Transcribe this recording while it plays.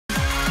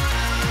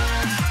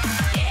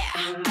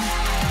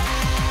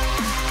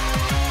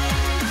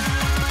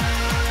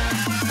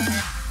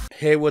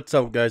Hey, what's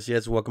up guys?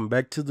 Yes, welcome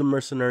back to the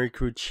Mercenary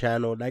Crew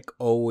channel. Like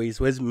always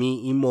with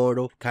me,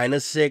 Immortal.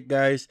 Kinda sick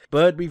guys,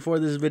 but before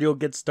this video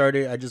gets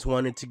started, I just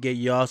wanted to get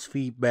y'all's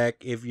feedback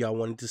if y'all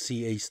wanted to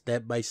see a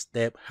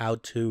step-by-step how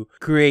to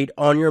create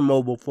on your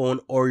mobile phone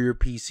or your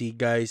PC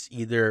guys,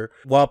 either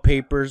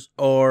wallpapers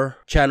or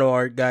channel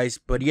art guys.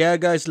 But yeah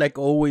guys, like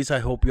always, I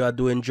hope y'all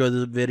do enjoy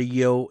the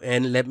video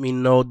and let me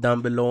know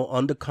down below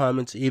on the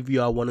comments if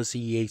y'all want to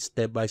see a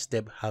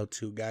step-by-step how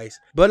to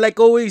guys. But like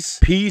always,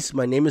 peace.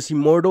 My name is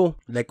Immortal.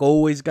 Like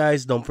always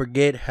guys, don't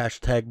forget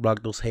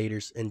 #block those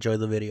haters. Enjoy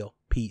the video.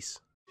 Peace.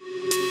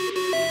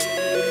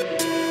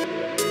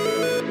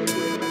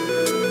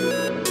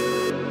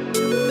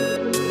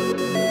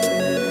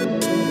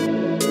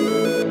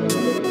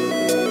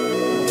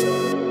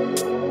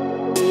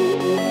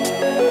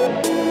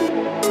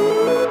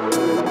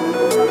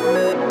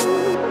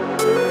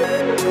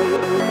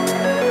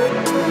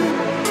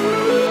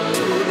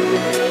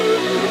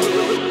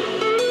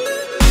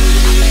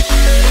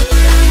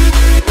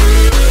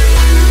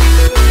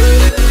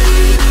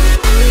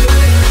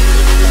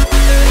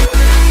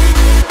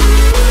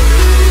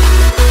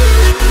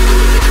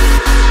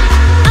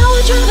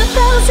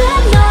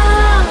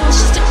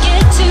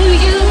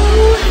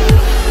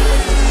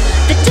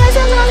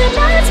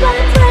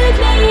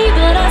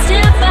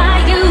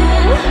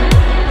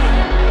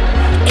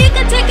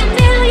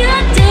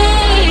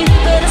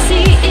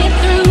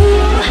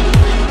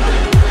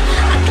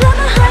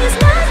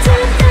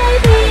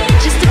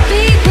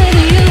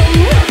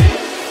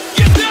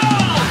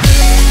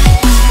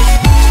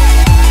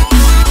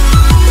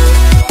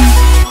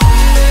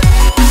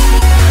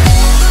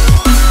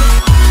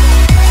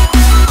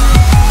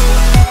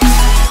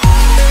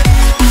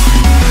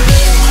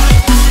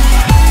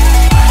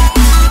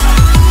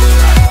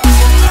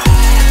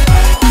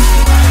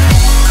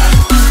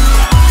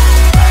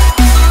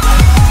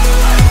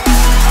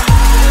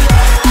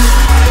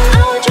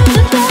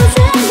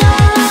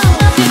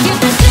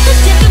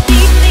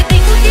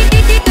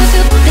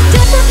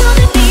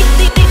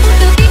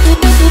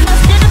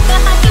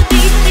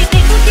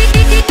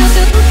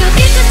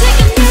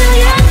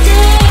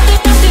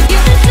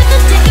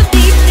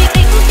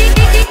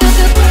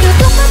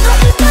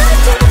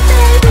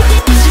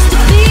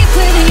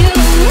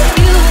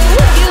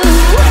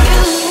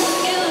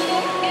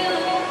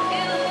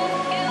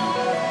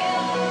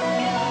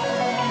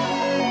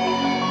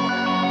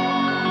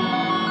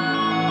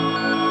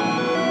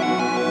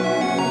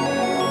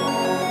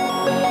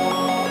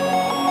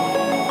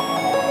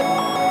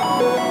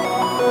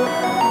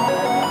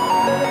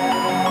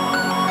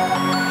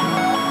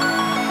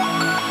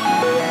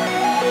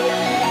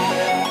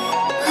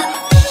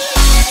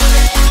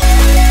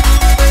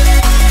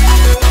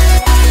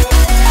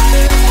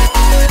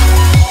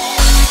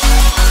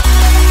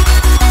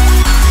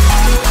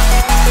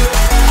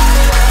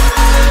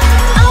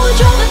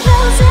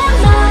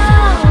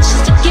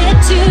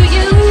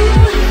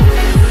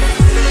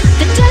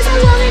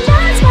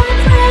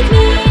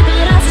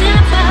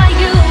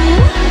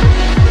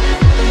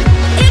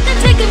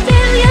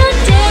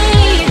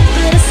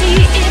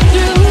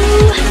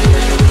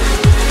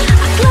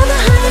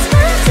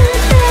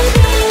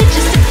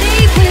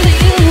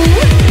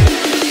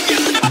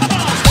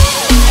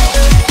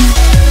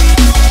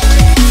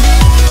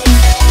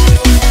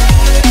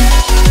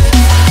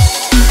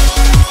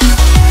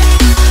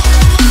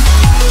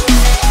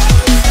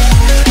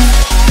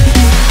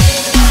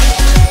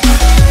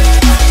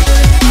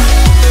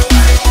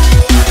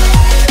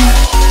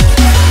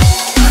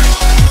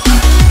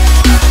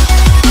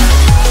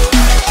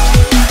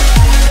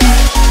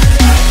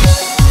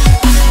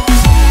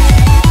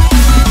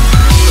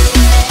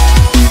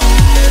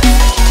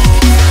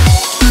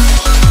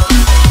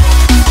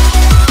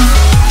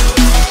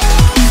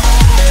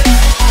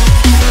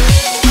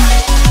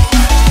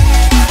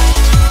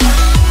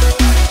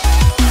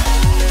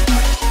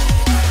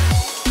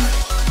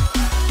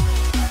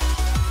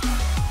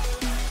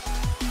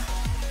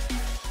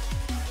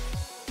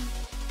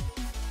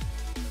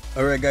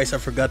 Alright guys, I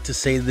forgot to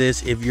say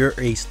this. If you're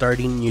a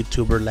starting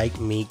YouTuber like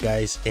me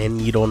guys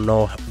and you don't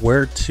know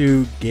where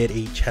to get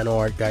a channel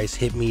art guys,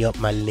 hit me up.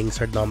 My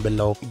links are down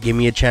below. Give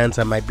me a chance,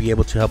 I might be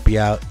able to help you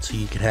out so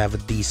you can have a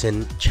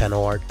decent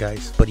channel art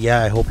guys. But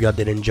yeah, I hope y'all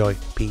did enjoy.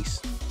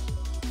 Peace.